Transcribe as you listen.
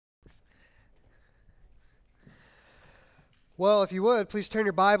Well, if you would, please turn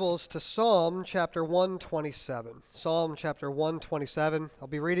your Bibles to Psalm chapter 127. Psalm chapter 127. I'll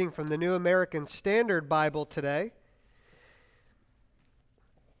be reading from the New American Standard Bible today.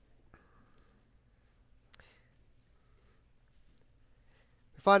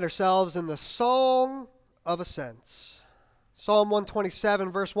 We find ourselves in the Song of Ascents. Psalm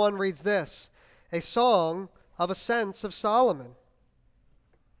 127 verse 1 reads this: a song of ascents of Solomon.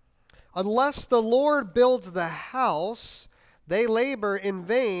 Unless the Lord builds the house, they labor in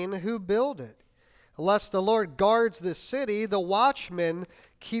vain who build it. Unless the Lord guards the city, the watchman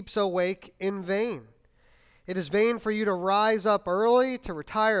keeps awake in vain. It is vain for you to rise up early, to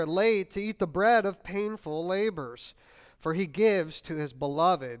retire late, to eat the bread of painful labors. For he gives to his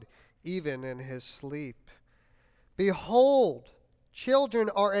beloved even in his sleep. Behold, children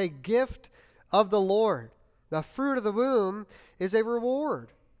are a gift of the Lord. The fruit of the womb is a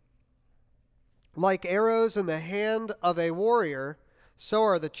reward. Like arrows in the hand of a warrior, so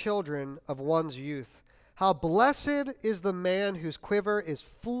are the children of one's youth. How blessed is the man whose quiver is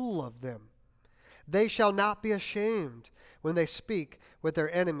full of them. They shall not be ashamed when they speak with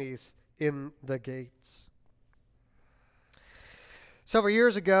their enemies in the gates. Several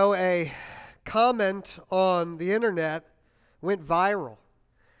years ago, a comment on the internet went viral.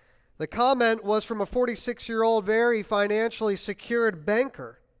 The comment was from a 46-year-old, very financially secured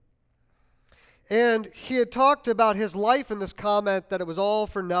banker. And he had talked about his life in this comment, that it was all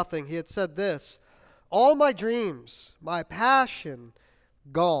for nothing. He had said this: all my dreams, my passion,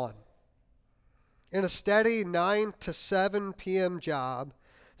 gone. In a steady 9 to 7 p.m. job,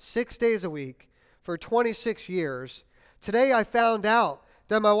 6 days a week, for 26 years, today I found out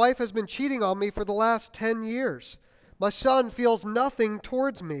that my wife has been cheating on me for the last 10 years. My son feels nothing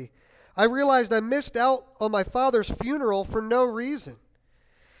towards me. I realized I missed out on my father's funeral for no reason.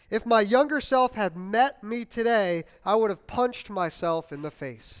 If my younger self had met me today, I would have punched myself in the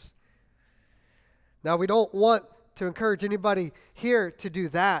face. Now, we don't want to encourage anybody here to do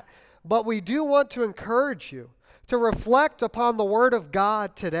that, but we do want to encourage you to reflect upon the Word of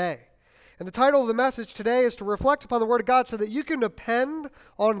God today. And the title of the message today is to reflect upon the Word of God so that you can depend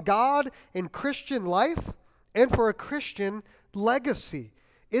on God in Christian life and for a Christian legacy.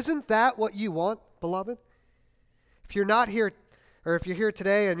 Isn't that what you want, beloved? If you're not here, or if you're here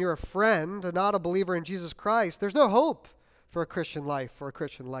today and you're a friend and not a believer in Jesus Christ, there's no hope for a Christian life, for a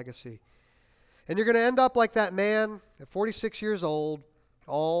Christian legacy. And you're going to end up like that man at 46 years old,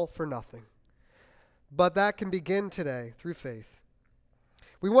 all for nothing. But that can begin today through faith.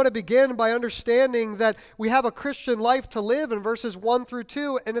 We want to begin by understanding that we have a Christian life to live in verses 1 through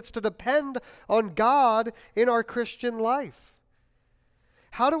 2, and it's to depend on God in our Christian life.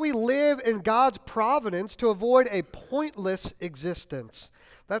 How do we live in God's providence to avoid a pointless existence?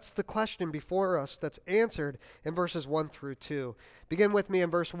 That's the question before us that's answered in verses 1 through 2. Begin with me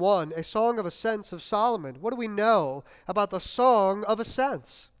in verse 1, a song of ascents of Solomon. What do we know about the song of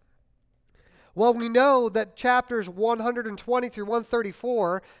ascents? Well, we know that chapters 120 through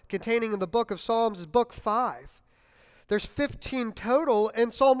 134, containing in the book of Psalms, is book 5. There's 15 total,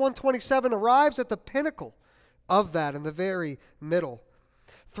 and Psalm 127 arrives at the pinnacle of that in the very middle.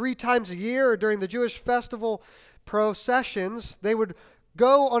 3 times a year during the Jewish festival processions, they would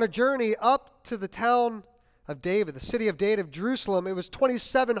go on a journey up to the town of David, the city of David, Jerusalem. It was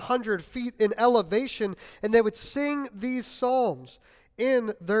 2,700 feet in elevation, and they would sing these psalms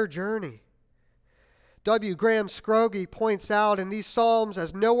in their journey. W. Graham Scroggie points out in these psalms,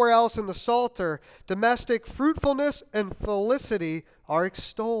 as nowhere else in the Psalter, domestic fruitfulness and felicity are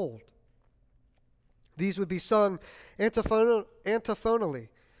extolled. These would be sung antiphonally.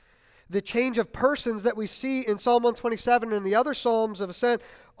 The change of persons that we see in Psalm 127 and the other Psalms of Ascent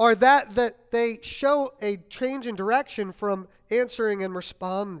are that they show a change in direction from answering and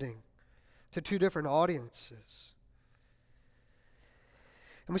responding to 2 different audiences.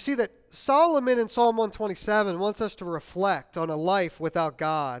 And we see that Solomon in Psalm 127 wants us to reflect on a life without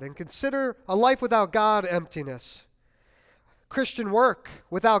God and consider a life without God emptiness. Christian work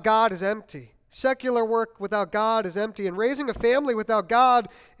without God is empty. Secular work without God is empty, and raising a family without God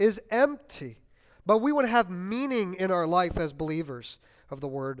is empty. But we want to have meaning in our life as believers of the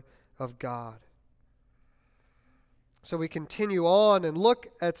Word of God. So we continue on and look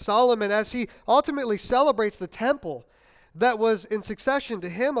at Solomon as he ultimately celebrates the temple that was in succession to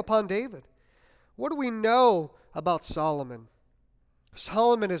him upon David. What do we know about Solomon?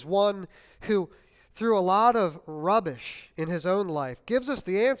 Solomon is one who, through a lot of rubbish in his own life, gives us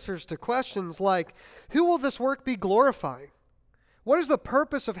the answers to questions like, who will this work be glorifying? What is the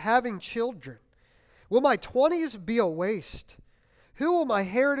purpose of having children? Will my 20s be a waste? Who will my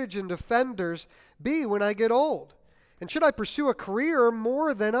heritage and defenders be when I get old? And should I pursue a career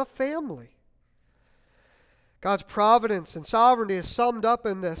more than a family? God's providence and sovereignty is summed up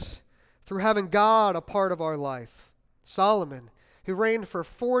in this through having God a part of our life. Solomon, who reigned for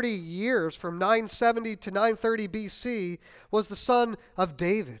 40 years from 970 to 930 BC, was the son of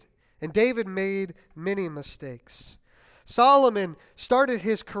David, and David made many mistakes. Solomon started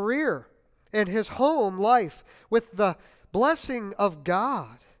his career and his home life with the blessing of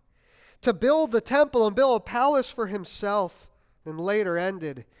God to build the temple and build a palace for himself, and later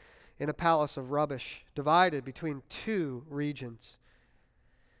ended in a palace of rubbish, divided between two regions.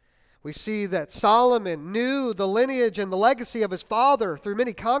 We see that Solomon knew the lineage and the legacy of his father through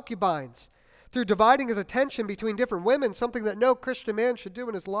many concubines, through dividing his attention between different women, something that no Christian man should do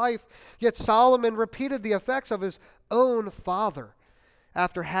in his life. Yet Solomon repeated the effects of his own father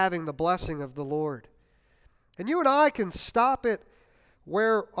after having the blessing of the Lord. And you and I can stop it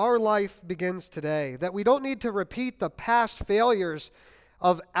where our life begins today, that we don't need to repeat the past failures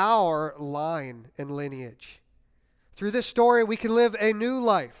of our line and lineage. Through this story, we can live a new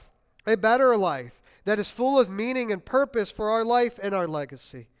life, a better life that is full of meaning and purpose for our life and our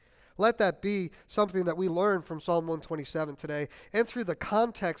legacy. Let that be something that we learn from Psalm 127 today, and through the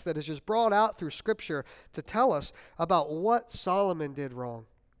context that is just brought out through Scripture to tell us about what Solomon did wrong.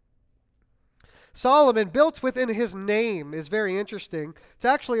 Solomon, built within his name, is very interesting. It's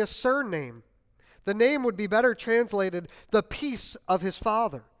actually a surname. The name would be better translated, the peace of his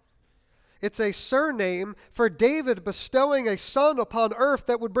father. It's a surname for David bestowing a son upon earth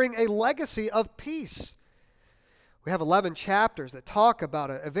that would bring a legacy of peace. We have 11 chapters that talk about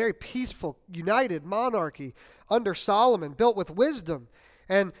a very peaceful, united monarchy under Solomon, built with wisdom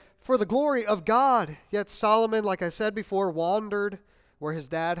and for the glory of God. Yet Solomon, like I said before, wandered where his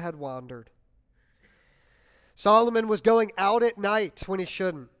dad had wandered. Solomon was going out at night when he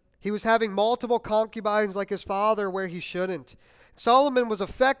shouldn't. He was having multiple concubines like his father where he shouldn't. Solomon was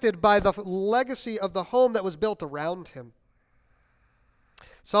affected by the legacy of the home that was built around him.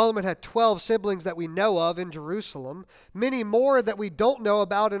 Solomon had 12 siblings that we know of in Jerusalem, many more that we don't know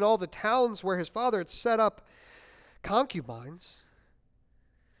about in all the towns where his father had set up concubines.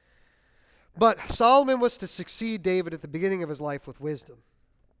 But Solomon was to succeed David at the beginning of his life with wisdom.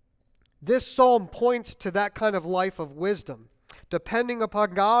 This psalm points to that kind of life of wisdom, depending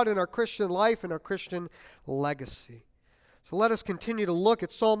upon God in our Christian life and our Christian legacy. So let us continue to look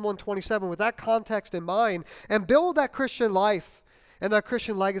at Psalm 127 with that context in mind and build that Christian life and that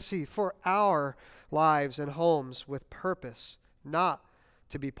Christian legacy for our lives and homes with purpose, not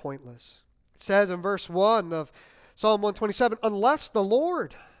to be pointless. It says in verse 1 of Psalm 127, unless the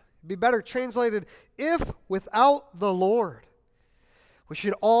Lord, it'd be better translated, if without the Lord. We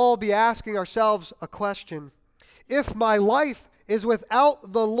should all be asking ourselves a question. If my life is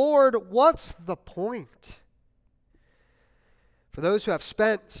without the Lord, what's the point? For those who have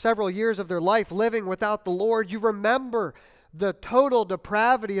spent several years of their life living without the Lord, you remember the total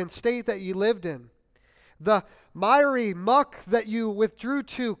depravity and state that you lived in, the miry muck that you withdrew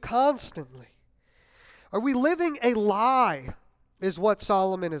to constantly. Are we living a lie, is what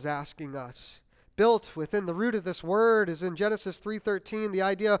Solomon is asking us. Built within the root of this word is in Genesis 3:13, the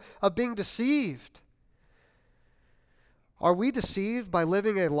idea of being deceived. Are we deceived by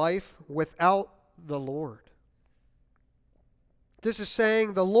living a life without the Lord? This is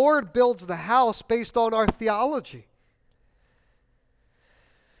saying the Lord builds the house based on our theology,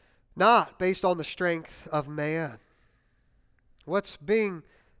 not based on the strength of man. What's being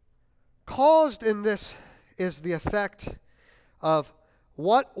caused in this is the effect of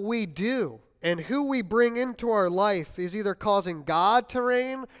what we do and who we bring into our life is either causing God to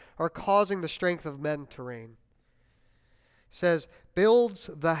reign or causing the strength of men to reign. It says, builds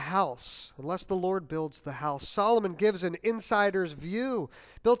the house, unless the Lord builds the house. Solomon gives an insider's view.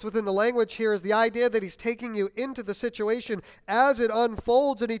 Built within the language here is the idea that he's taking you into the situation as it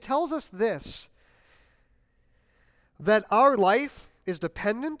unfolds, and he tells us this, that our life is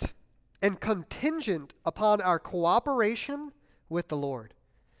dependent and contingent upon our cooperation with the Lord.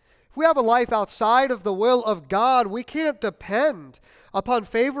 If we have a life outside of the will of God, we can't depend upon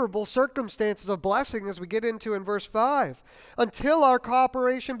favorable circumstances of blessing as we get into in verse 5 until our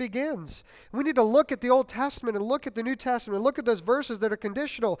cooperation begins. We need to look at the Old Testament and look at the New Testament and look at those verses that are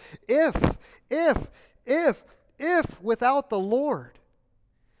conditional. If without the Lord,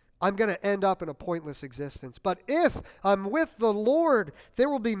 I'm going to end up in a pointless existence. But if I'm with the Lord, there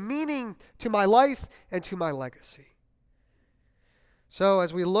will be meaning to my life and to my legacy. So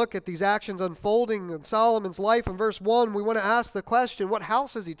as we look at these actions unfolding in Solomon's life in verse 1, we want to ask the question, what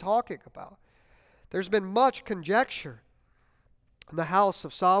house is he talking about? There's been much conjecture in the house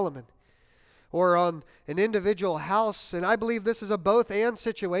of Solomon. or on an individual house, and I believe this is a both-and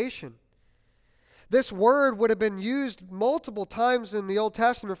situation. This word would have been used multiple times in the Old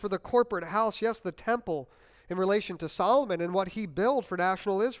Testament for the corporate house, yes, the temple, in relation to Solomon and what he built for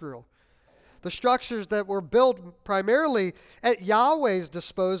national Israel. The structures that were built primarily at Yahweh's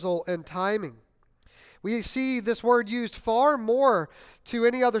disposal and timing. We see this word used far more to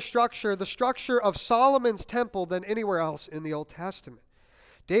any other structure, the structure of Solomon's temple, than anywhere else in the Old Testament.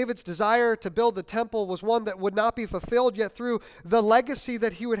 David's desire to build the temple was one that would not be fulfilled, yet through the legacy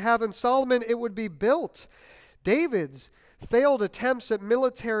that he would have in Solomon, it would be built. David's failed attempts at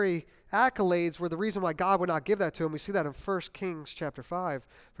military accolades were the reason why God would not give that to him. We see that in 1 Kings chapter 5,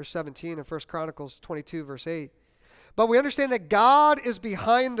 verse 17, and 1 Chronicles 22, verse 8. But we understand that God is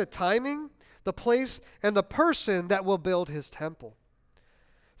behind the timing, the place, and the person that will build his temple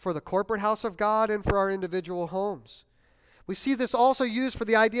for the corporate house of God and for our individual homes. We see this also used for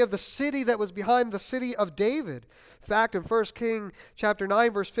the idea of the city that was behind the city of David. In fact, in 1 Kings chapter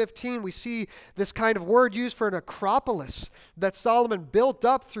 9, verse 15, we see this kind of word used for an acropolis that Solomon built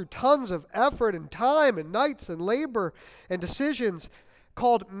up through tons of effort and time and nights and labor and decisions,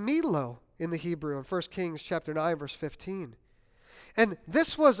 called Millo in the Hebrew in 1 Kings chapter 9, verse 15. And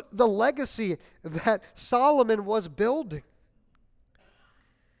this was the legacy that Solomon was building.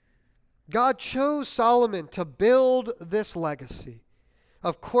 God chose Solomon to build this legacy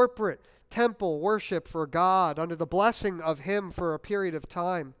of corporate temple worship for God under the blessing of him for a period of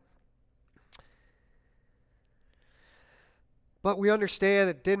time. But we understand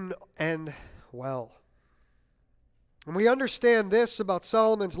it didn't end well. And we understand this about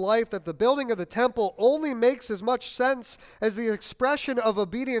Solomon's life, that the building of the temple only makes as much sense as the expression of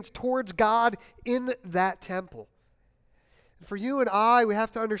obedience towards God in that temple. And for you and I, we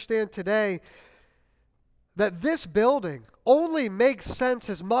have to understand today that this building only makes sense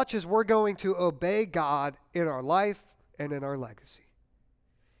as much as we're going to obey God in our life and in our legacy.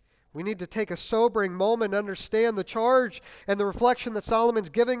 We need to take a sobering moment and understand the charge and the reflection that Solomon's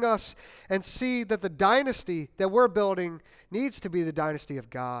giving us and see that the dynasty that we're building needs to be the dynasty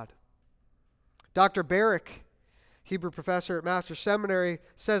of God. Dr. Barrick, Hebrew professor at Master's Seminary,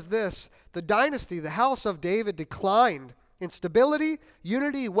 says this: the dynasty, the house of David, declined in stability,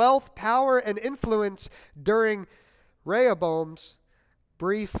 unity, wealth, power, and influence during Rehoboam's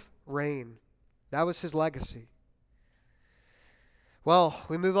brief reign. That was his legacy. Well,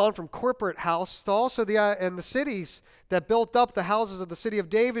 we move on from corporate house to also the cities that built up the houses of the city of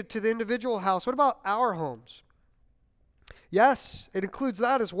David to the individual house. What about our homes? Yes, it includes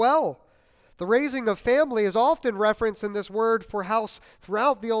that as well. The raising of family is often referenced in this word for house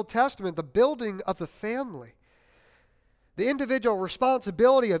throughout the Old Testament, the building of the family. The individual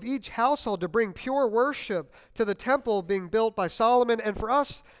responsibility of each household to bring pure worship to the temple being built by Solomon, and for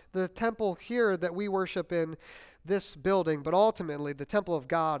us, the temple here that we worship in this building, but ultimately the temple of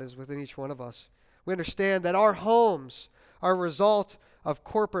God is within each one of us. We understand that our homes are a result of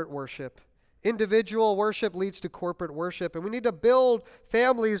corporate worship. Individual worship leads to corporate worship, and we need to build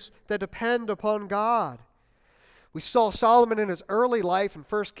families that depend upon God. We saw Solomon in his early life in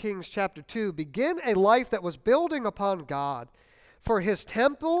 1 Kings chapter 2 begin a life that was building upon God for his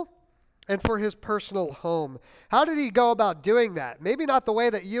temple and for his personal home. How did he go about doing that? Maybe not the way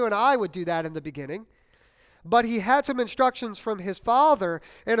that you and I would do that in the beginning, but he had some instructions from his father,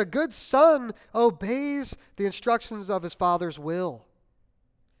 and a good son obeys the instructions of his father's will.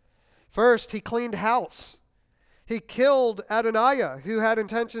 First, he cleaned house. He killed Adoniah, who had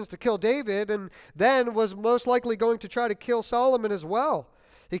intentions to kill David, and then was most likely going to try to kill Solomon as well.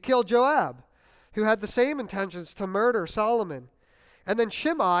 He killed Joab, who had the same intentions to murder Solomon. And then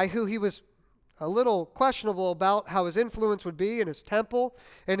Shimei, who he was a little questionable about how his influence would be in his temple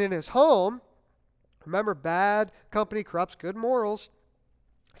and in his home. Remember, bad company corrupts good morals.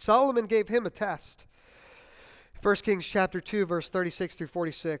 Solomon gave him a test. 1 Kings chapter 2, verse 36 through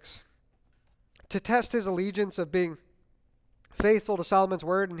 46. To test his allegiance of being faithful to Solomon's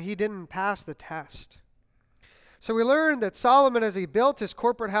word, and he didn't pass the test. So we learned that Solomon, as he built his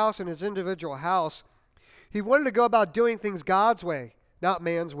corporate house and his individual house, he wanted to go about doing things God's way, not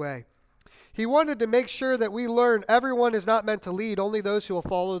man's way. He wanted to make sure that we learn everyone is not meant to lead, only those who will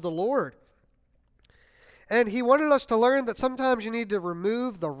follow the Lord. And he wanted us to learn that sometimes you need to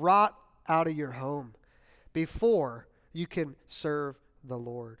remove the rot out of your home before you can serve the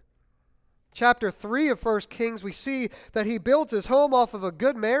Lord. Chapter 3 of 1 Kings, we see that he builds his home off of a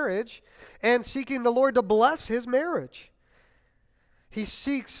good marriage and seeking the Lord to bless his marriage. He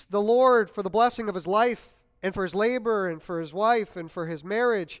seeks the Lord for the blessing of his life and for his labor and for his wife and for his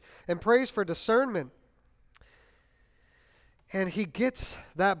marriage, and prays for discernment. And he gets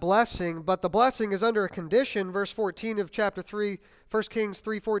that blessing, but the blessing is under a condition. Verse 14 of chapter 3, 1 Kings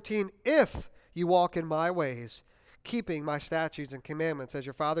 3:14, if you walk in my ways, keeping my statutes and commandments as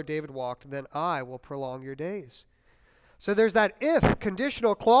your father David walked, then I will prolong your days. So there's that if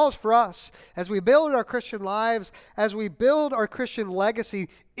conditional clause for us as we build our Christian lives, as we build our Christian legacy,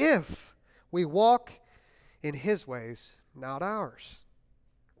 if we walk in his ways, not ours.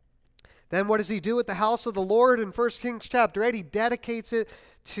 Then what does he do with the house of the Lord in 1 Kings chapter 8? He dedicates it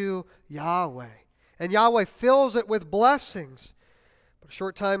to Yahweh. And Yahweh fills it with blessings. But a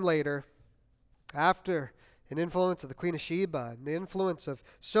short time later, after an influence of the Queen of Sheba and the influence of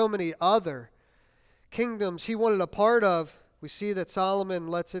so many other kingdoms he wanted a part of, we see that Solomon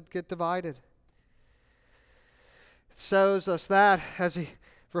lets it get divided. It shows us that as he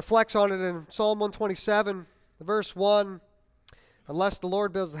reflects on it in Psalm 127, verse 1, unless the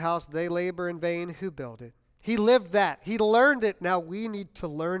Lord builds the house, they labor in vain who build it. He lived that. He learned it. Now we need to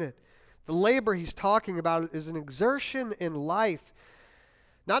learn it. The labor he's talking about is an exertion in life,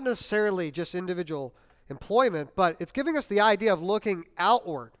 not necessarily just individual employment, but it's giving us the idea of looking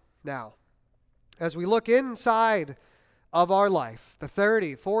outward now. As we look inside of our life, the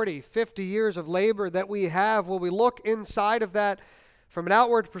 30, 40, 50 years of labor that we have, will we look inside of that from an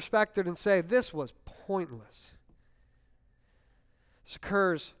outward perspective and say, this was pointless? This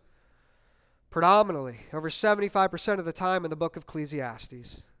occurs predominantly, over 75% of the time, in the book of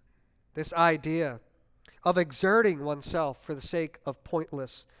Ecclesiastes. This idea of exerting oneself for the sake of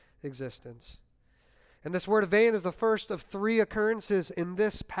pointless existence. And this word vain is the first of three occurrences in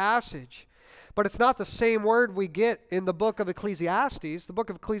this passage. But it's not the same word we get in the book of Ecclesiastes. The book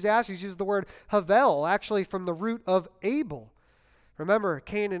of Ecclesiastes uses the word havel, actually from the root of Abel. Remember,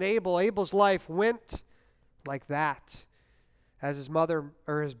 Cain and Abel, Abel's life went like that. As his mother,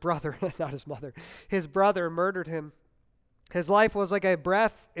 or his brother, not his mother, his brother murdered him. His life was like a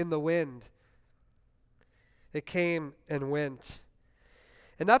breath in the wind. It came and went.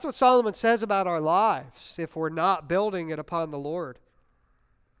 And that's what Solomon says about our lives if we're not building it upon the Lord.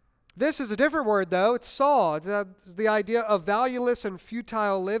 This is a different word, though. It's saw. It's the idea of valueless and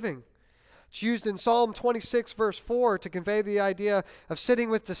futile living. It's used in Psalm 26, verse 4, to convey the idea of sitting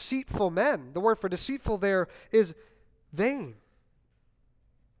with deceitful men. The word for deceitful there is vain.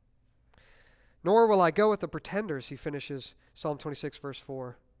 Nor will I go with the pretenders, he finishes Psalm 26, verse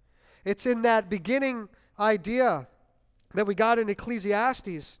 4. It's in that beginning idea that we got in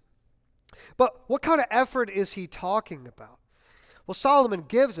Ecclesiastes. But what kind of effort is he talking about? Well, Solomon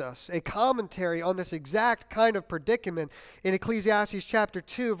gives us a commentary on this exact kind of predicament in Ecclesiastes chapter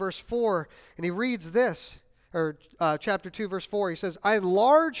 2, verse 4. And he reads this, or chapter 2, verse 4. He says, I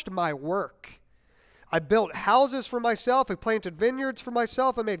enlarged my work. I built houses for myself. I planted vineyards for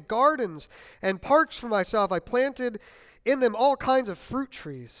myself. I made gardens and parks for myself. I planted in them all kinds of fruit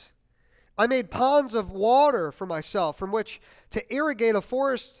trees. I made ponds of water for myself from which to irrigate a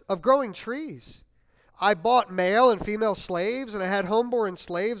forest of growing trees. I bought male and female slaves, and I had homeborn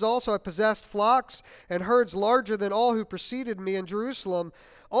slaves. Also, I possessed flocks and herds larger than all who preceded me in Jerusalem.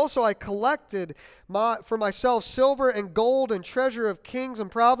 Also, I collected for myself silver and gold and treasure of kings and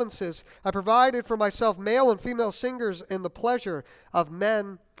provinces. I provided for myself male and female singers in the pleasure of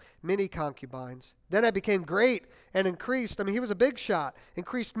men, many concubines. Then I became great and increased. He was a big shot,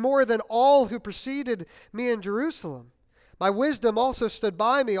 increased more than all who preceded me in Jerusalem. My wisdom also stood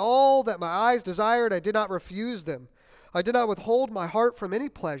by me. All that my eyes desired, I did not refuse them. I did not withhold my heart from any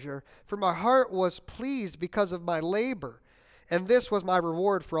pleasure, for my heart was pleased because of my labor. And this was my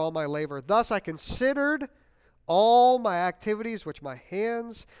reward for all my labor. Thus I considered all my activities which my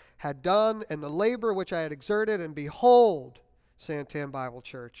hands had done, and the labor which I had exerted, and behold, Santan Bible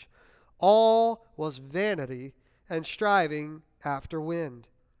Church, all was vanity and striving after wind.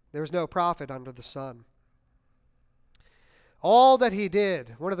 There was no profit under the sun. All that he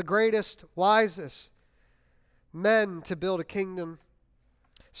did, one of the greatest, wisest men to build a kingdom,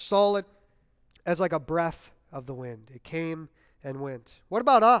 saw it as like a breath of the wind. It came and went. What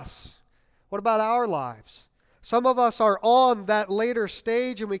about us? What about our lives? Some of us are on that later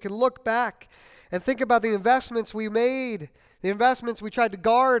stage, and we can look back and think about the investments we made, the investments we tried to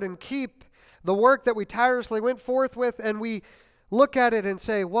guard and keep, the work that we tirelessly went forth with, and we look at it and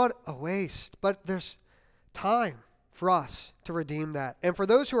say, what a waste. But there's time for us to redeem that. And for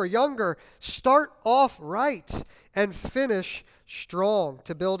those who are younger, start off right and finish strong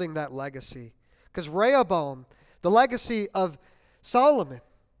to building that legacy. Because Rehoboam, the legacy of Solomon,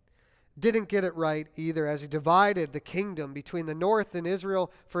 didn't get it right either as he divided the kingdom between the north and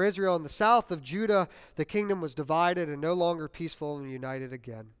Israel. For Israel and the south of Judah, the kingdom was divided and no longer peaceful and united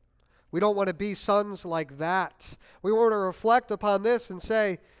again. We don't want to be sons like that. We want to reflect upon this and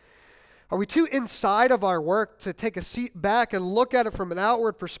say, are we too inside of our work to take a seat back and look at it from an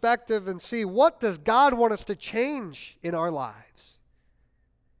outward perspective and see what does God want us to change in our lives?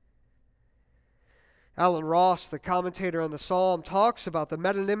 Alan Ross, the commentator on the Psalm, talks about the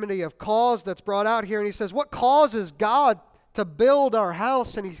metonymity of cause that's brought out here, and he says, what causes God to build our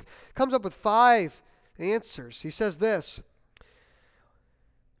house? And he comes up with 5 answers. He says this: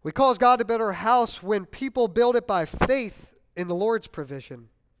 we cause God to build our house when people build it by faith in the Lord's provision.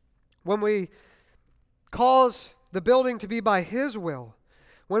 When we cause the building to be by His will.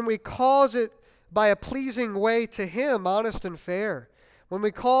 When we cause it by a pleasing way to Him, honest and fair. When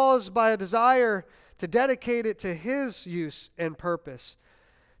we cause by a desire to dedicate it to His use and purpose.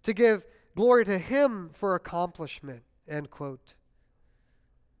 To give glory to Him for accomplishment. End quote.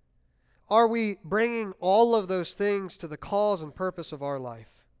 Are we bringing all of those things to the cause and purpose of our life?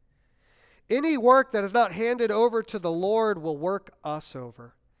 Any work that is not handed over to the Lord will work us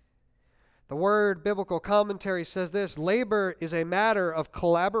over. The Word Biblical Commentary says this: labor is a matter of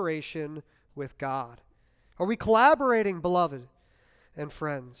collaboration with God. Are we collaborating, beloved and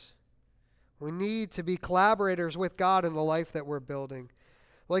friends? We need to be collaborators with God in the life that we're building.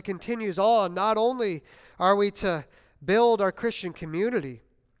 Well, it continues on. Not only are we to build our Christian community,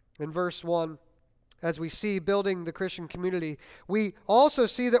 in verse 1, as we see building the Christian community, we also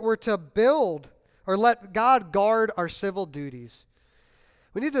see that we're to build or let God guard our civil duties.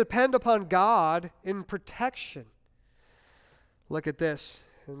 We need to depend upon God in protection. Look at this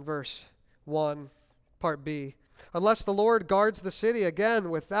in verse 1, part B. Unless the Lord guards the city, again,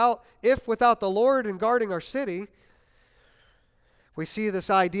 without the Lord in guarding our city, we see this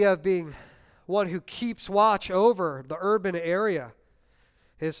idea of being one who keeps watch over the urban area,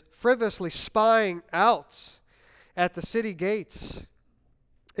 is frivolously spying out at the city gates,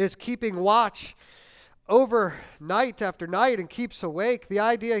 is keeping watch over night after night and keeps awake. The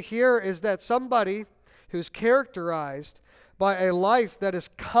idea here is that somebody who's characterized by a life that is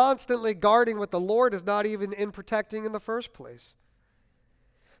constantly guarding what the Lord is not even in protecting in the first place.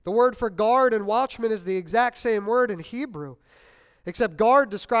 The word for guard and watchman is the exact same word in Hebrew, except guard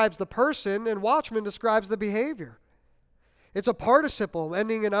describes the person and watchman describes the behavior. It's a participle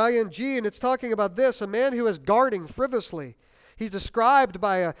ending in ing, and it's talking about this: a man who is guarding frivolously. He's described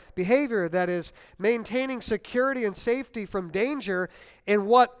by a behavior that is maintaining security and safety from danger in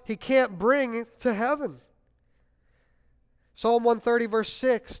what he can't bring to heaven. Psalm 130 verse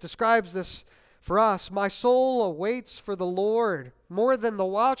 6 describes this for us. My soul awaits for the Lord more than the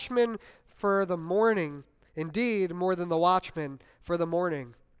watchman for the morning. Indeed, more than the watchman for the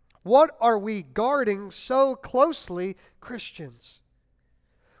morning. What are we guarding so closely, Christians?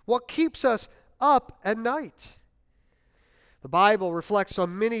 What keeps us up at night? The Bible reflects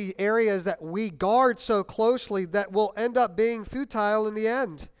on many areas that we guard so closely that will end up being futile in the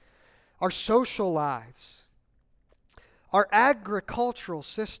end. Our social lives, our agricultural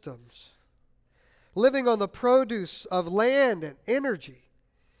systems, living on the produce of land and energy,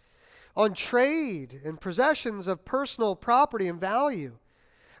 on trade and possessions of personal property and value.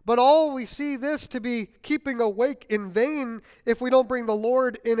 But all we see this to be keeping awake in vain if we don't bring the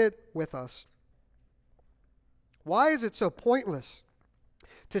Lord in it with us. Why is it so pointless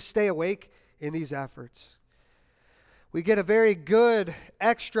to stay awake in these efforts? We get a very good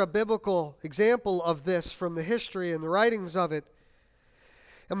extra biblical example of this from the history and the writings of it.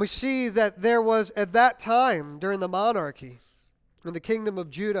 And we see that there was at that time during the monarchy in the kingdom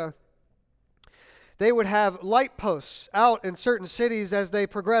of Judah, they would have light posts out in certain cities as they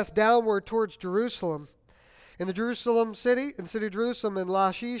progressed downward towards Jerusalem. In the Jerusalem city, in the city of Jerusalem, in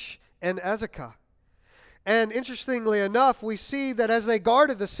Lachish and Azekah. And interestingly enough, we see that as they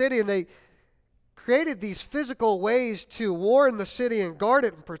guarded the city and they created these physical ways to warn the city and guard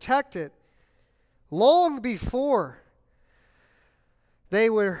it and protect it, long before they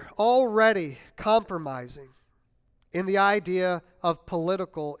were already compromising in the idea of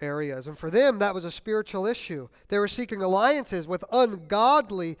political areas. And for them, that was a spiritual issue. They were seeking alliances with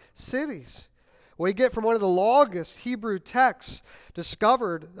ungodly cities. We get from one of the longest Hebrew texts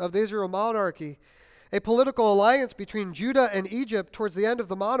discovered of the Israel monarchy, a political alliance between Judah and Egypt towards the end of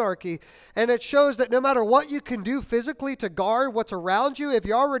the monarchy. And it shows that no matter what you can do physically to guard what's around you, if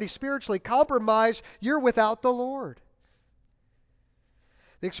you're already spiritually compromised, you're without the Lord.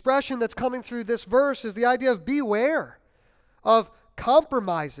 The expression that's coming through this verse is the idea of beware of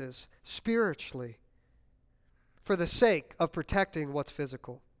compromises spiritually for the sake of protecting what's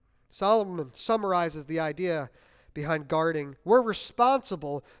physical. Solomon summarizes the idea behind guarding. We're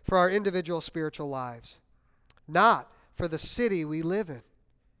responsible for our individual spiritual lives, not for the city we live in.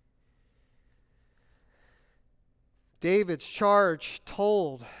 David's charge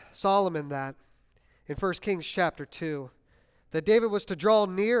told Solomon that in 1 Kings chapter 2, that David was to draw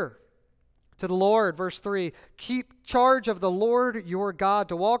near to the Lord. Verse 3, keep charge of the Lord your God,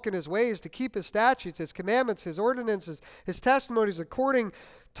 to walk in his ways, to keep his statutes, his commandments, his ordinances, his testimonies, according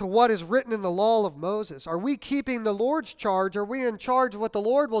to what is written in the law of Moses. Are we keeping the Lord's charge? Are we in charge of what the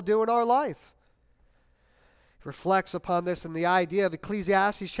Lord will do in our life? He reflects upon this in the idea of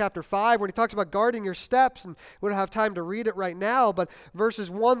Ecclesiastes chapter 5, when he talks about guarding your steps, and we don't have time to read it right now, but verses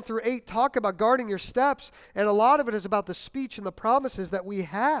 1 through 8 talk about guarding your steps, and a lot of it is about the speech and the promises that we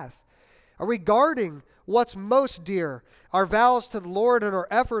have. Are we guarding what's most dear? Our vows to the Lord and our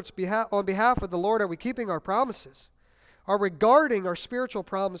efforts on behalf of the Lord, are we keeping our promises? Are we guarding our spiritual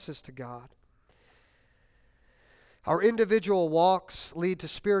promises to God? Our individual walks lead to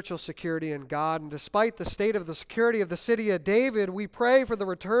spiritual security in God, and despite the state of the security of the city of David, we pray for the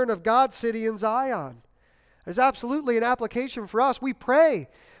return of God's city in Zion. There's absolutely an application for us. We pray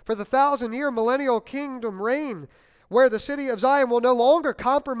for the 1,000-year millennial kingdom reign, where the city of Zion will no longer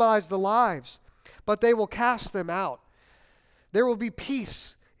compromise the lives, but they will cast them out. There will be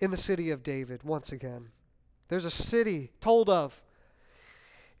peace in the city of David once again. There's a city told of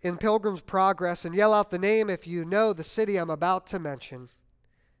in Pilgrim's Progress, and yell out the name if you know the city I'm about to mention.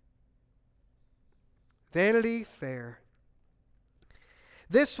 Vanity Fair.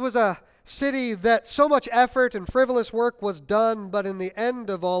 This was a city that so much effort and frivolous work was done, but in the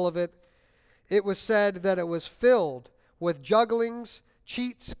end of all of it, it was said that it was filled with jugglings,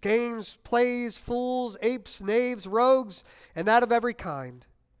 cheats, games, plays, fools, apes, knaves, rogues, and that of every kind.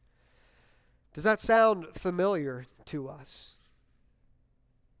 Does that sound familiar to us?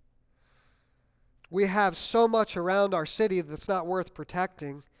 We have so much around our city that's not worth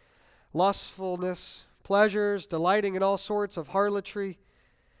protecting. Lustfulness, pleasures, delighting in all sorts of harlotry.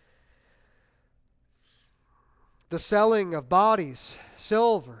 The selling of bodies,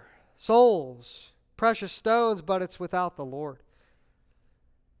 silver, souls, precious stones, but it's without the Lord.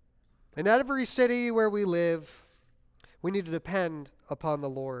 In every city where we live, we need to depend upon the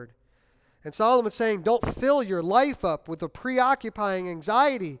Lord. And Solomon's saying, don't fill your life up with a preoccupying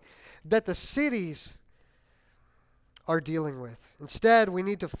anxiety that the cities are dealing with. Instead, we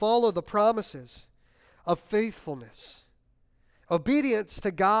need to follow the promises of faithfulness, obedience to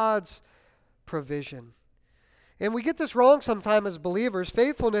God's provision. And we get this wrong sometimes as believers.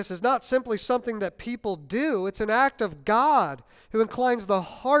 Faithfulness is not simply something that people do. It's an act of God who inclines the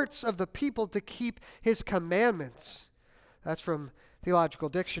hearts of the people to keep his commandments. That's from Theological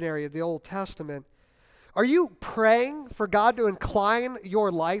Dictionary of the Old Testament. Are you praying for God to incline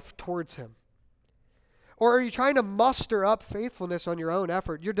your life towards him? Or are you trying to muster up faithfulness on your own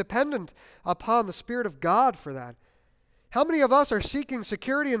effort? You're dependent upon the Spirit of God for that. How many of us are seeking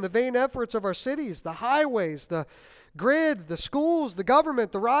security in the vain efforts of our cities, the highways, the grid, the schools, the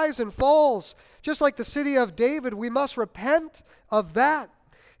government, the rise and falls? Just like the city of David, we must repent of that.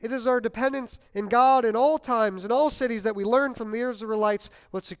 It is our dependence in God in all times, in all cities, that we learn from the Israelites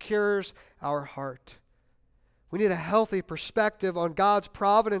what secures our heart. We need a healthy perspective on God's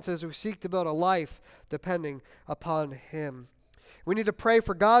providence as we seek to build a life depending upon him. We need to pray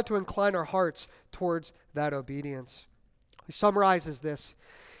for God to incline our hearts towards that obedience. He summarizes this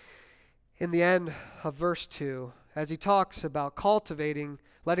in the end of verse 2 as he talks about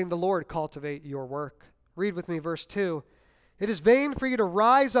letting the Lord cultivate your work. Read with me verse 2. It is vain for you to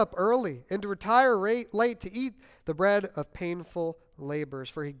rise up early and to retire late to eat the bread of painful labors,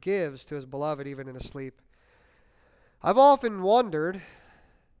 for he gives to his beloved even in his sleep. I've often wondered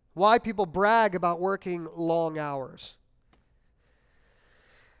why people brag about working long hours.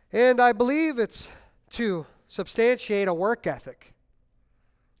 And I believe it's to substantiate a work ethic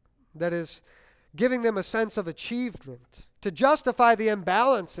that is giving them a sense of achievement, to justify the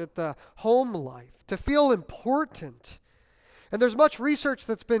imbalance at the home life, to feel important. And there's much research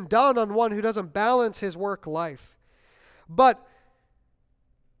that's been done on one who doesn't balance his work life. But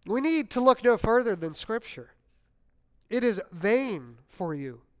we need to look no further than Scripture. It is vain for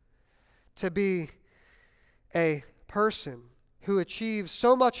you to be a person who achieves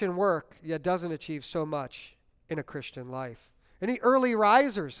so much in work, yet doesn't achieve so much in a Christian life. Any early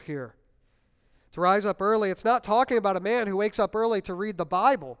risers here? To rise up early, it's not talking about a man who wakes up early to read the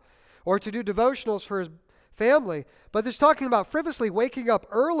Bible or to do devotionals for his family, but it's talking about frivolously waking up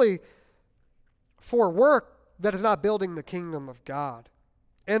early for work that is not building the kingdom of God.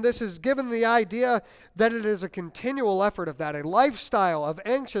 And this is given the idea that it is a continual effort of that, a lifestyle of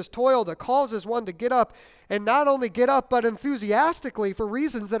anxious toil that causes one to get up, and not only get up, but enthusiastically for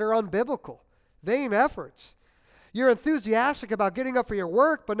reasons that are unbiblical. Vain efforts. You're enthusiastic about getting up for your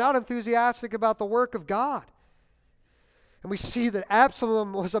work, but not enthusiastic about the work of God. And we see that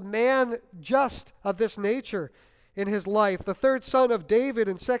Absalom was a man just of this nature in his life. The third son of David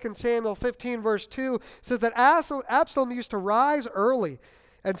in 2 Samuel 15 verse 2 says that Absalom used to rise early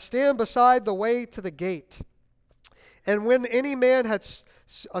and stand beside the way to the gate. And when any man had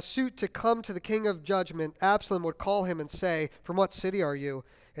a suit to come to the king of judgment, Absalom would call him and say, "From what city are you?"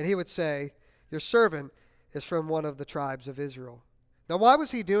 And he would say, "Your servant is from one of the tribes of Israel." Now, why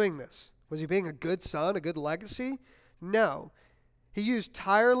was he doing this? Was he being a good son, a good legacy? No. He used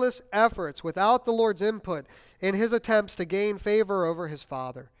tireless efforts without the Lord's input in his attempts to gain favor over his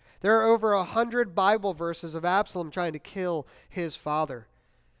father. There are over 100 Bible verses of Absalom trying to kill his father.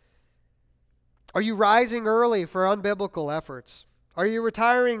 Are you rising early for unbiblical efforts? Are you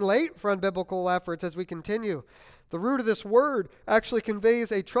retiring late for unbiblical efforts as we continue? The root of this word actually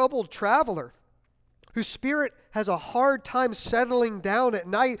conveys a troubled traveler whose spirit has a hard time settling down at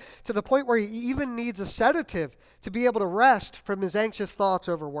night to the point where he even needs a sedative to be able to rest from his anxious thoughts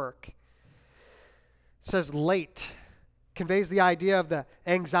over work. It says late conveys the idea of the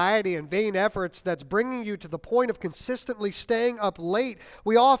anxiety and vain efforts that's bringing you to the point of consistently staying up late.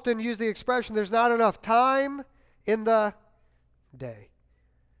 We often use the expression, there's not enough time in the day.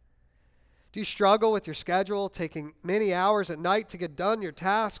 Do you struggle with your schedule, taking many hours at night to get done your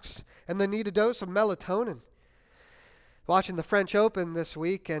tasks, and then need a dose of melatonin? Watching the French Open this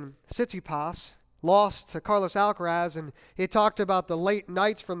week, and Tsitsipas lost to Carlos Alcaraz, and he talked about the late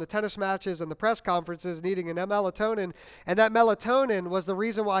nights from the tennis matches and the press conferences needing a melatonin, and that melatonin was the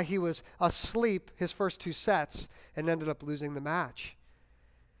reason why he was asleep his first two sets and ended up losing the match.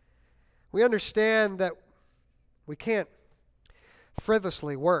 We understand that we can't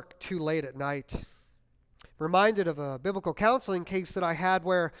frivolously work too late at night. Reminded of a biblical counseling case that I had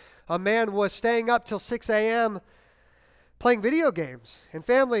where a man was staying up till 6 a.m. playing video games. And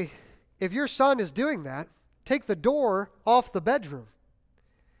family, if your son is doing that, take the door off the bedroom.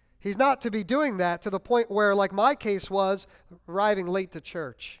 He's not to be doing that to the point where, like my case was, arriving late to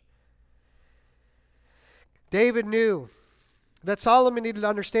church. David knew that Solomon needed to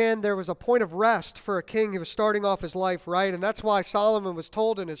understand there was a point of rest for a king who was starting off his life right, and that's why Solomon was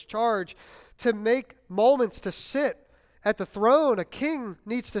told in his charge to make moments to sit at the throne. A king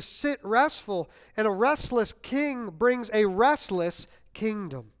needs to sit restful, and a restless king brings a restless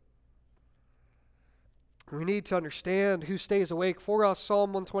kingdom. We need to understand who stays awake for us.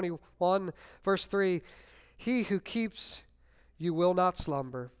 Psalm 121, verse 3, "He who keeps you will not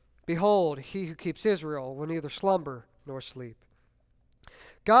slumber. Behold, he who keeps Israel will neither slumber nor sleep."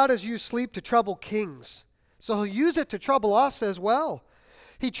 God has used sleep to trouble kings, so he'll use it to trouble us as well.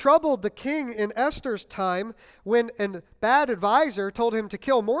 He troubled the king in Esther's time when a bad advisor told him to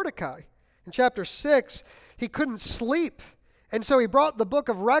kill Mordecai. In chapter 6, he couldn't sleep, and so he brought the book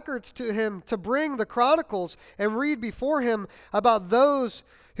of records to him to bring the chronicles and read before him about those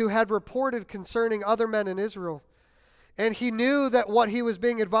who had reported concerning other men in Israel. And he knew that what he was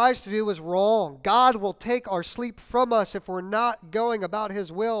being advised to do was wrong. God will take our sleep from us if we're not going about his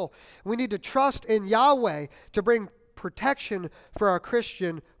will. We need to trust in Yahweh to bring protection for our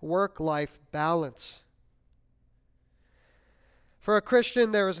Christian work-life balance. For a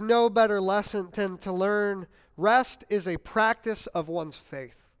Christian, there is no better lesson than to learn rest is a practice of one's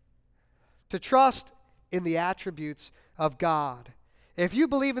faith. To trust in the attributes of God. If you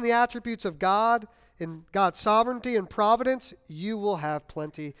believe in the attributes of God, in God's sovereignty and providence, you will have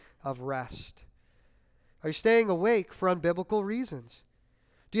plenty of rest. Are you staying awake for unbiblical reasons?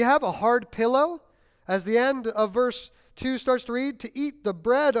 Do you have a hard pillow? As the end of verse 2 starts to read, to eat the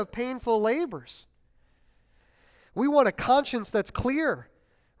bread of painful labors. We want a conscience that's clear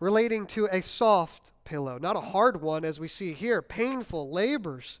relating to a soft pillow, not a hard one as we see here, painful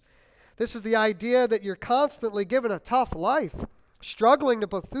labors. This is the idea that you're constantly given a tough life. Struggling to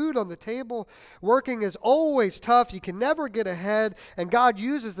put food on the table. Working is always tough. You can never get ahead. And God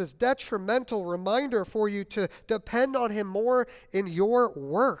uses this detrimental reminder for you to depend on him more in your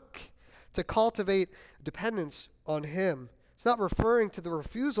work, to cultivate dependence on him. It's not referring to the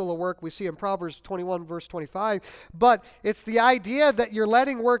refusal of work we see in Proverbs 21, verse 25, but it's the idea that you're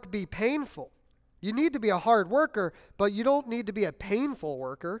letting work be painful. You need to be a hard worker, but you don't need to be a painful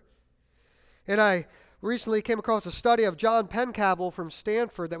worker. And I recently came across a study of John Pencavel from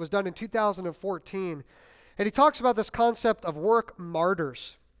Stanford that was done in 2014. And he talks about this concept of work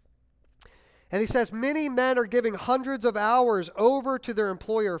martyrs. And he says many men are giving hundreds of hours over to their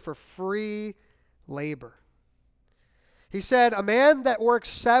employer for free labor. He said a man that works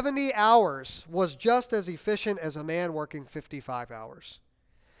 70 hours was just as efficient as a man working 55 hours.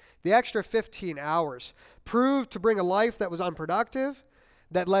 The extra 15 hours proved to bring a life that was unproductive,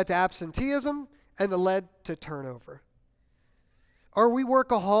 that led to absenteeism, and that led to turnover. Are we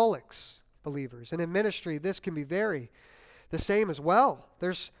workaholics, believers? And in ministry, this can be very the same as well.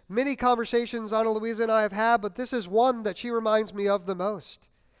 There's many conversations Ana Luisa and I have had, but this is one that she reminds me of the most.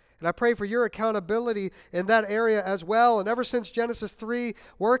 And I pray for your accountability in that area as well. And ever since Genesis 3,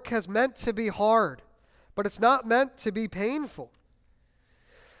 work has meant to be hard, but it's not meant to be painful.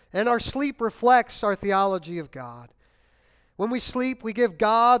 And our sleep reflects our theology of God. When we sleep, we give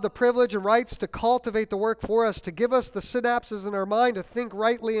God the privilege and rights to cultivate the work for us, to give us the synapses in our mind to think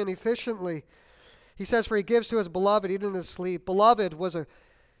rightly and efficiently. He says, for he gives to his beloved even in his sleep. Beloved was a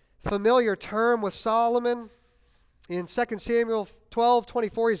familiar term with Solomon. In 2 Samuel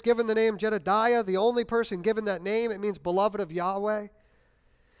 12:24, he's given the name Jedediah, the only person given that name. It means beloved of Yahweh.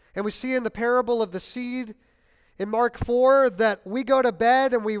 And we see in the parable of the seed in Mark 4 that we go to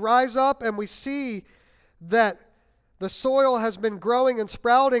bed and we rise up and we see that the soil has been growing and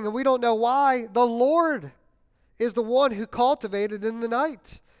sprouting and we don't know why. The Lord is the one who cultivated in the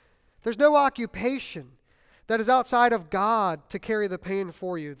night. There's no occupation that is outside of God to carry the pain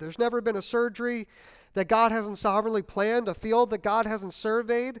for you. There's never been a surgery that God hasn't sovereignly planned, a field that God hasn't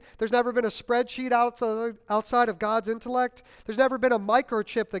surveyed. There's never been a spreadsheet outside of God's intellect. There's never been a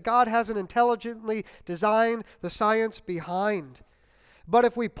microchip that God hasn't intelligently designed the science behind. But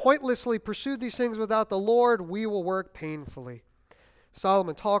if we pointlessly pursue these things without the Lord, we will work painfully.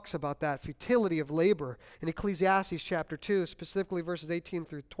 Solomon talks about that futility of labor in Ecclesiastes chapter 2, specifically verses 18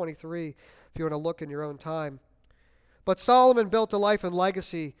 through 23, if you want to look in your own time. But Solomon built a life and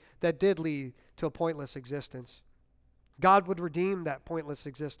legacy that did lead to a pointless existence. God would redeem that pointless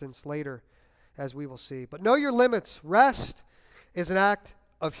existence later, as we will see. But know your limits. Rest is an act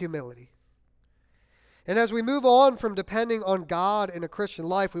of humility. And as we move on from depending on God in a Christian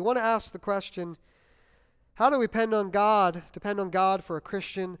life, we want to ask the question, how do we depend on God for a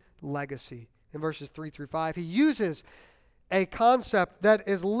Christian legacy? In verses 3 through 5, he uses a concept that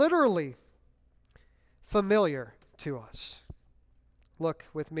is literally familiar to us. Look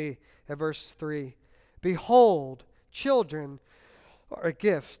with me at verse 3. Behold, children are a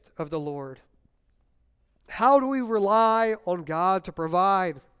gift of the Lord. How do we rely on God to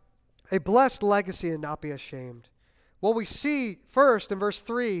provide a blessed legacy and not be ashamed? Well, we see first in verse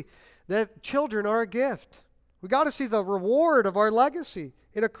 3 that children are a gift. We got to see the reward of our legacy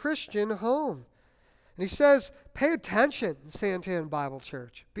in a Christian home. And he says, pay attention, Santan Bible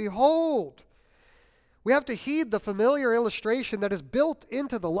Church. Behold. We have to heed the familiar illustration that is built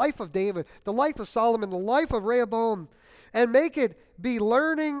into the life of David, the life of Solomon, the life of Rehoboam, and may we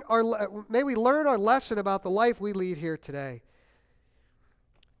learn our lesson about the life we lead here today.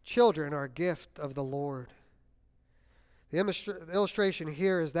 Children are a gift of the Lord. The illustration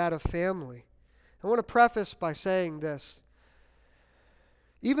here is that of family. I want to preface by saying this.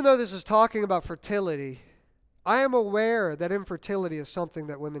 Even though this is talking about fertility, I am aware that infertility is something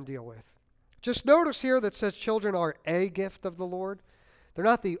that women deal with. Just notice here that says children are a gift of the Lord. They're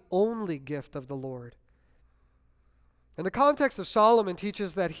not the only gift of the Lord. And the context of Solomon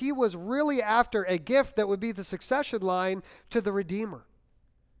teaches that he was really after a gift that would be the succession line to the Redeemer.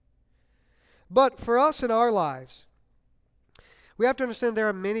 But for us in our lives, we have to understand there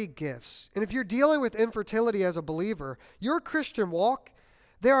are many gifts. And if you're dealing with infertility as a believer, your Christian walk,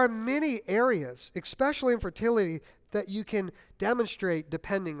 there are many areas, especially infertility, that you can demonstrate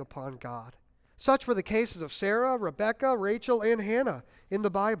depending upon God. Such were the cases of Sarah, Rebecca, Rachel, and Hannah in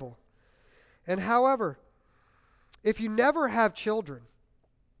the Bible. And however, if you never have children,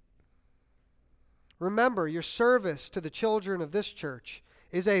 remember your service to the children of this church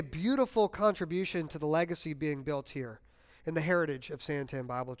is a beautiful contribution to the legacy being built here in the heritage of Santan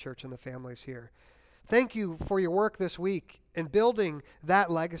Bible Church and the families here. Thank you for your work this week in building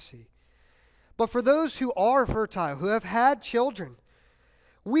that legacy. But for those who are fertile, who have had children,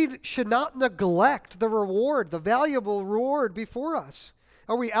 we should not neglect the reward, the valuable reward before us.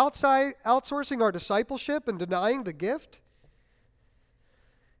 Are we outsourcing our discipleship and denying the gift?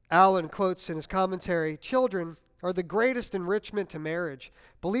 Allen quotes in his commentary, children are the greatest enrichment to marriage.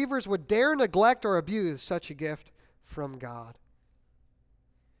 Believers would dare neglect or abuse such a gift from God.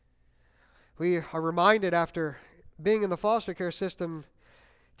 We are reminded after being in the foster care system,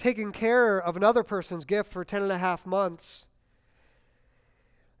 taking care of another person's gift for 10 and a half months,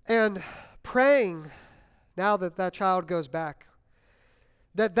 and praying now that that child goes back,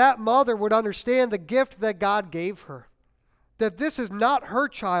 that mother would understand the gift that God gave her, that this is not her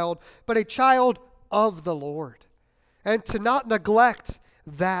child, but a child of the Lord, and to not neglect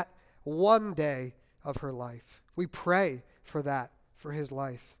that one day of her life. We pray for that, for his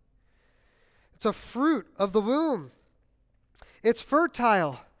life. It's a fruit of the womb. It's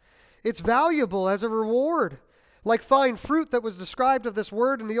fertile. It's valuable as a reward. Like fine fruit that was described of this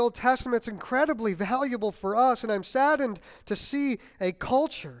word in the Old Testament, it's incredibly valuable for us, and I'm saddened to see a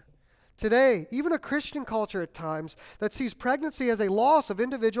culture today, even a Christian culture at times, that sees pregnancy as a loss of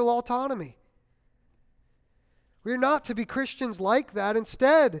individual autonomy. We are not to be Christians like that.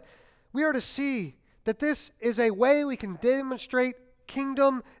 Instead, we are to see that this is a way we can demonstrate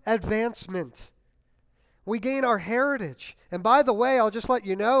kingdom advancement. We gain our heritage. And by the way, I'll just let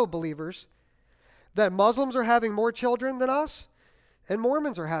you know, believers, that Muslims are having more children than us, and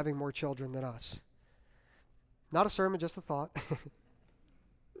Mormons are having more children than us. Not a sermon, just a thought.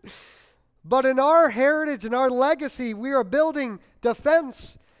 But in our heritage and our legacy, we are building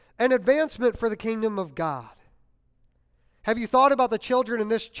defense and advancement for the kingdom of God. Have you thought about the children in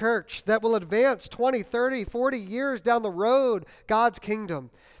this church that will advance 20, 30, 40 years down the road, God's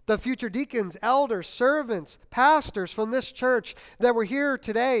kingdom? The future deacons, elders, servants, pastors from this church that were here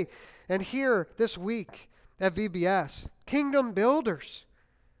today and here this week at VBS. Kingdom builders.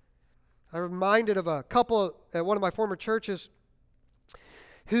 I'm reminded of a couple at one of my former churches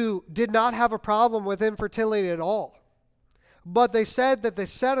who did not have a problem with infertility at all. But they said that they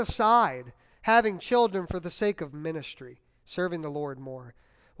set aside having children for the sake of ministry, serving the Lord more.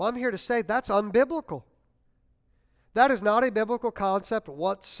 Well, I'm here to say that's unbiblical. That is not a biblical concept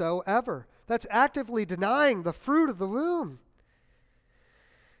whatsoever. That's actively denying the fruit of the womb.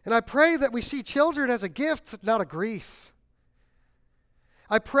 And I pray that we see children as a gift, not a grief.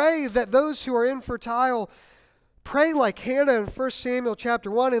 I pray that those who are infertile pray like Hannah in 1 Samuel chapter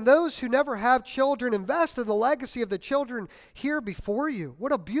 1, and those who never have children invest in the legacy of the children here before you.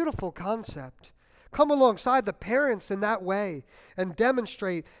 What a beautiful concept. Come alongside the parents in that way and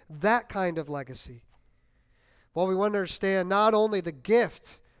demonstrate that kind of legacy. Well, we want to understand not only the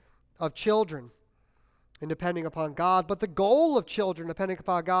gift of children and depending upon God, but the goal of children depending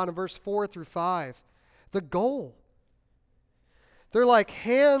upon God in verse 4 through 5. The goal. They're like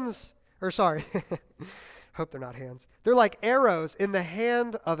hope they're not hands. They're like arrows in the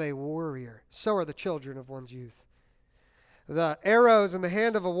hand of a warrior. So are the children of one's youth. The arrows in the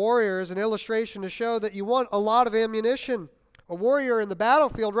hand of a warrior is an illustration to show that you want a lot of ammunition. A warrior in the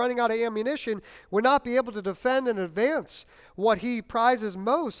battlefield running out of ammunition would not be able to defend and advance what he prizes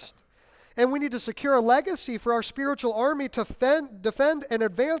most. And we need to secure a legacy for our spiritual army to defend and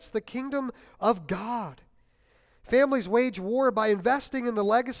advance the kingdom of God. Families wage war by investing in the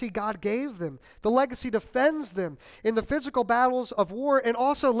legacy God gave them. The legacy defends them in the physical battles of war and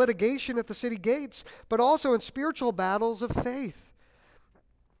also litigation at the city gates, but also in spiritual battles of faith.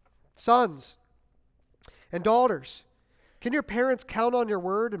 Sons and daughters, can your parents count on your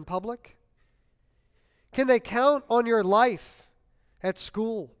word in public? Can they count on your life at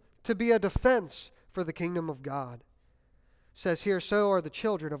school to be a defense for the kingdom of God? It says here, so are the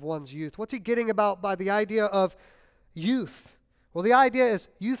children of one's youth. What's he getting about by the idea of youth? Well, the idea is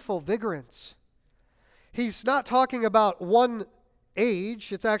youthful vigorance. He's not talking about one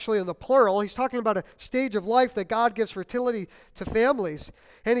age. It's actually in the plural. He's talking about a stage of life that God gives fertility to families.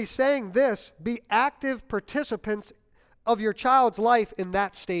 And he's saying this, be active participants of your child's life in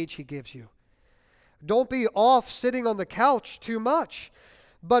that stage he gives you. Don't be off sitting on the couch too much,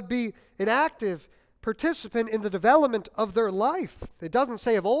 but be an active participant in the development of their life. It doesn't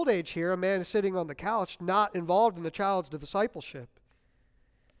say of old age here, a man is sitting on the couch, not involved in the child's discipleship.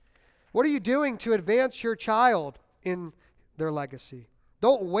 What are you doing to advance your child in their legacy?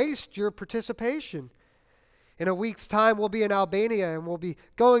 Don't waste your participation. In a week's time, we'll be in Albania and we'll be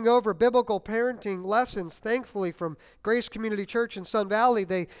going over biblical parenting lessons. Thankfully, from Grace Community Church in Sun Valley,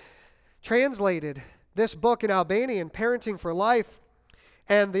 they translated this book in Albanian, Parenting for Life.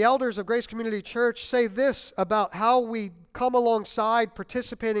 And the elders of Grace Community Church say this about how we come alongside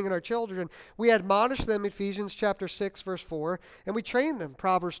participating in our children. We admonish them, Ephesians chapter 6, verse 4, and we train them,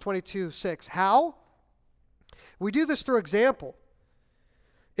 Proverbs 22, 6. How? We do this through example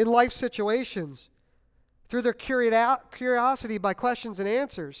in life situations, through their curiosity by questions and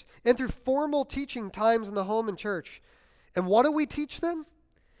answers, and through formal teaching times in the home and church. And what do we teach them?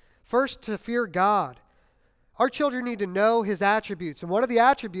 First, to fear God. Our children need to know his attributes. And one of the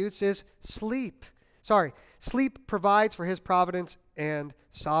attributes is sleep. Sleep provides for his providence and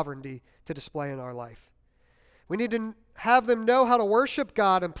sovereignty to display in our life. We need to have them know how to worship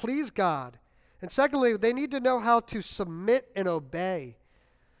God and please God. And secondly, they need to know how to submit and obey.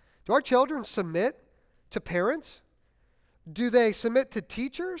 Do our children submit to parents? Do they submit to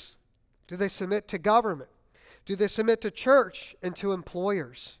teachers? Do they submit to government? Do they submit to church and to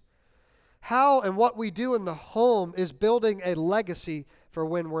employers? How and what we do in the home is building a legacy for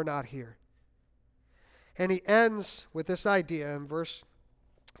when we're not here. And he ends with this idea in verse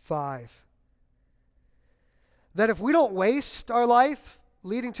 5. that if we don't waste our life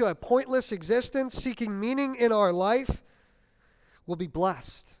leading to a pointless existence, seeking meaning in our life, we'll be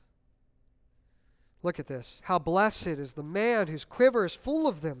blessed. Look at this. How blessed is the man whose quiver is full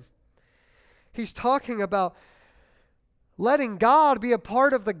of them. He's talking about letting God be a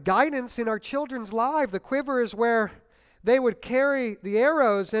part of the guidance in our children's life. The quiver is where they would carry the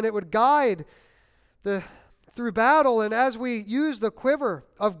arrows and it would guide through battle. And as we use the quiver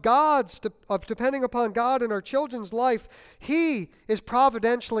of depending upon God in our children's life, He is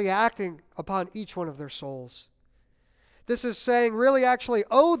providentially acting upon each one of their souls. This is saying really actually,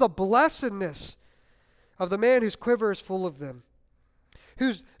 oh, the blessedness of the man whose quiver is full of them,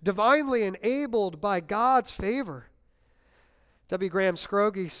 who's divinely enabled by God's favor. W. Graham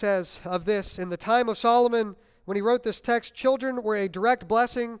Scroggie says of this, in the time of Solomon, when he wrote this text, children were a direct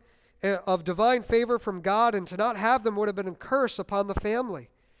blessing of divine favor from God, and to not have them would have been a curse upon the family.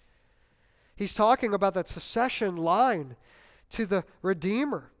 He's talking about that succession line to the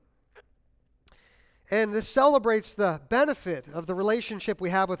Redeemer. And this celebrates the benefit of the relationship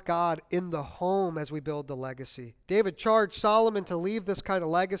we have with God in the home as we build the legacy. David charged Solomon to leave this kind of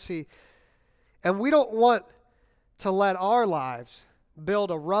legacy, and we don't want to let our lives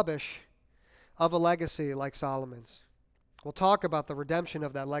build a rubbish of a legacy like Solomon's. We'll talk about the redemption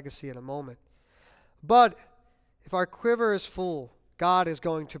of that legacy in a moment. But if our quiver is full, God is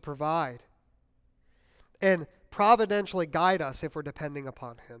going to provide and providentially guide us if we're depending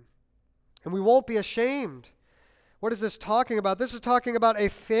upon Him. And we won't be ashamed. What is this talking about? This is talking about a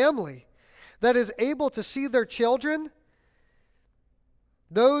family that is able to see their children,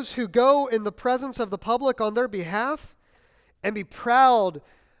 those who go in the presence of the public on their behalf, and be proud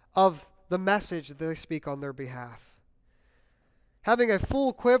of the message that they speak on their behalf. Having a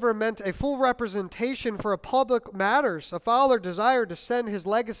full quiver meant a full representation for a public matters. A father desired to send his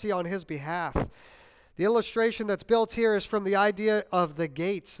legacy on his behalf. The illustration that's built here is from the idea of the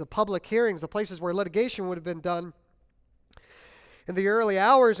gates, the public hearings, the places where litigation would have been done in the early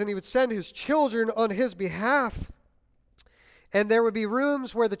hours, and he would send his children on his behalf. And there would be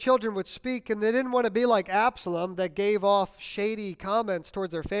rooms where the children would speak, and they didn't want to be like Absalom that gave off shady comments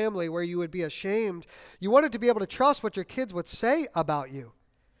towards their family where you would be ashamed. You wanted to be able to trust what your kids would say about you.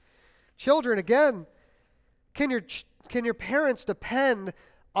 Children, again, can your parents depend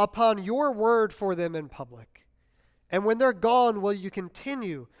upon your word for them in public? And when they're gone, will you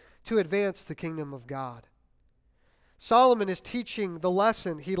continue to advance the kingdom of God? Solomon is teaching the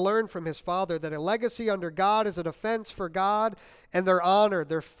lesson he learned from his father, that a legacy under God is a defense for God and their honor.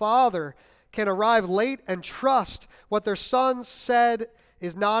 Their father can arrive late and trust what their sons said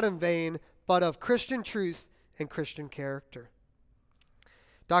is not in vain, but of Christian truth and Christian character.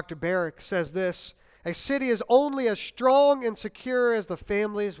 Dr. Barrick says this: a city is only as strong and secure as the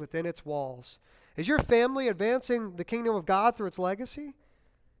families within its walls. Is your family advancing the kingdom of God through its legacy?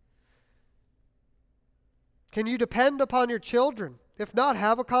 Can you depend upon your children? If not,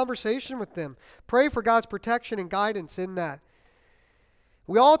 have a conversation with them. Pray for God's protection and guidance in that.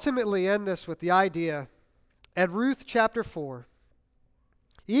 We ultimately end this with the idea at Ruth chapter 4.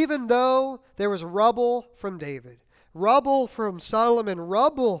 Even though there was rubble from David, rubble from Solomon,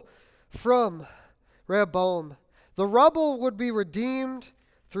 rubble from Rehoboam, the rubble would be redeemed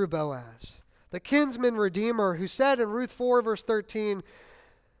through Boaz, the kinsman redeemer, who said in Ruth 4 verse 13,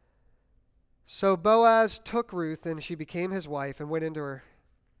 so Boaz took Ruth, and she became his wife, and went into her.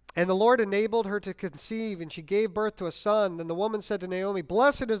 And the Lord enabled her to conceive, and she gave birth to a son. Then the woman said to Naomi,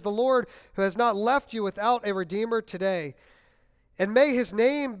 blessed is the Lord who has not left you without a redeemer today. And may his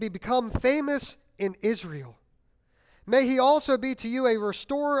name be become famous in Israel. May he also be to you a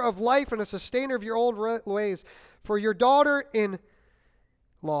restorer of life and a sustainer of your old ways. For your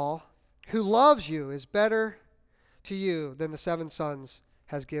daughter-in-law, who loves you, is better to you than the 7 sons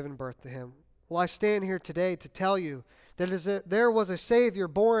has given birth to him. Well, I stand here today to tell you that there was a Savior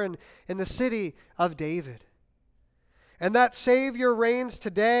born in the city of David. And that Savior reigns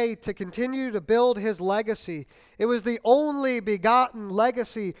today to continue to build his legacy. It was the only begotten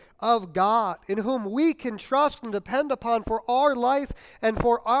legacy of God, in whom we can trust and depend upon for our life and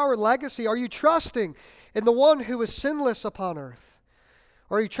for our legacy. Are you trusting in the one who is sinless upon earth?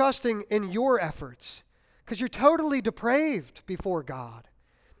 Or are you trusting in your efforts? Because you're totally depraved before God.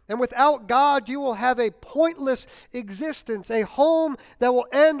 And without God, you will have a pointless existence, a home that will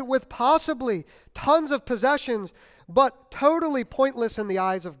end with possibly tons of possessions, but totally pointless in the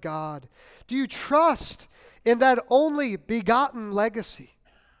eyes of God. Do you trust in that only begotten legacy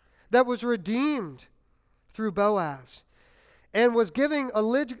that was redeemed through Boaz and was giving a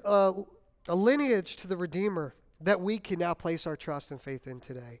lineage to the Redeemer that we can now place our trust and faith in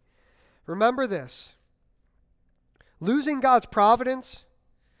today? Remember this: Losing God's providence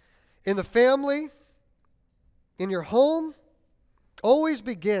in the family, in your home, always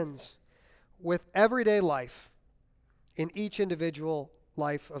begins with everyday life in each individual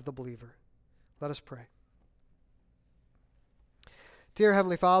life of the believer. Let us pray. Dear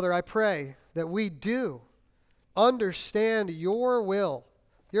Heavenly Father, I pray that we do understand your will,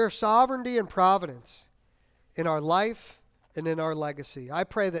 your sovereignty and providence in our life and in our legacy. I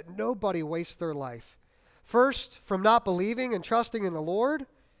pray that nobody wastes their life. First, from not believing and trusting in the Lord,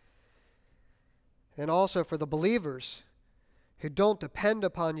 and also for the believers who don't depend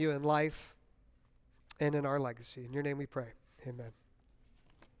upon you in life and in our legacy. In your name we pray. Amen.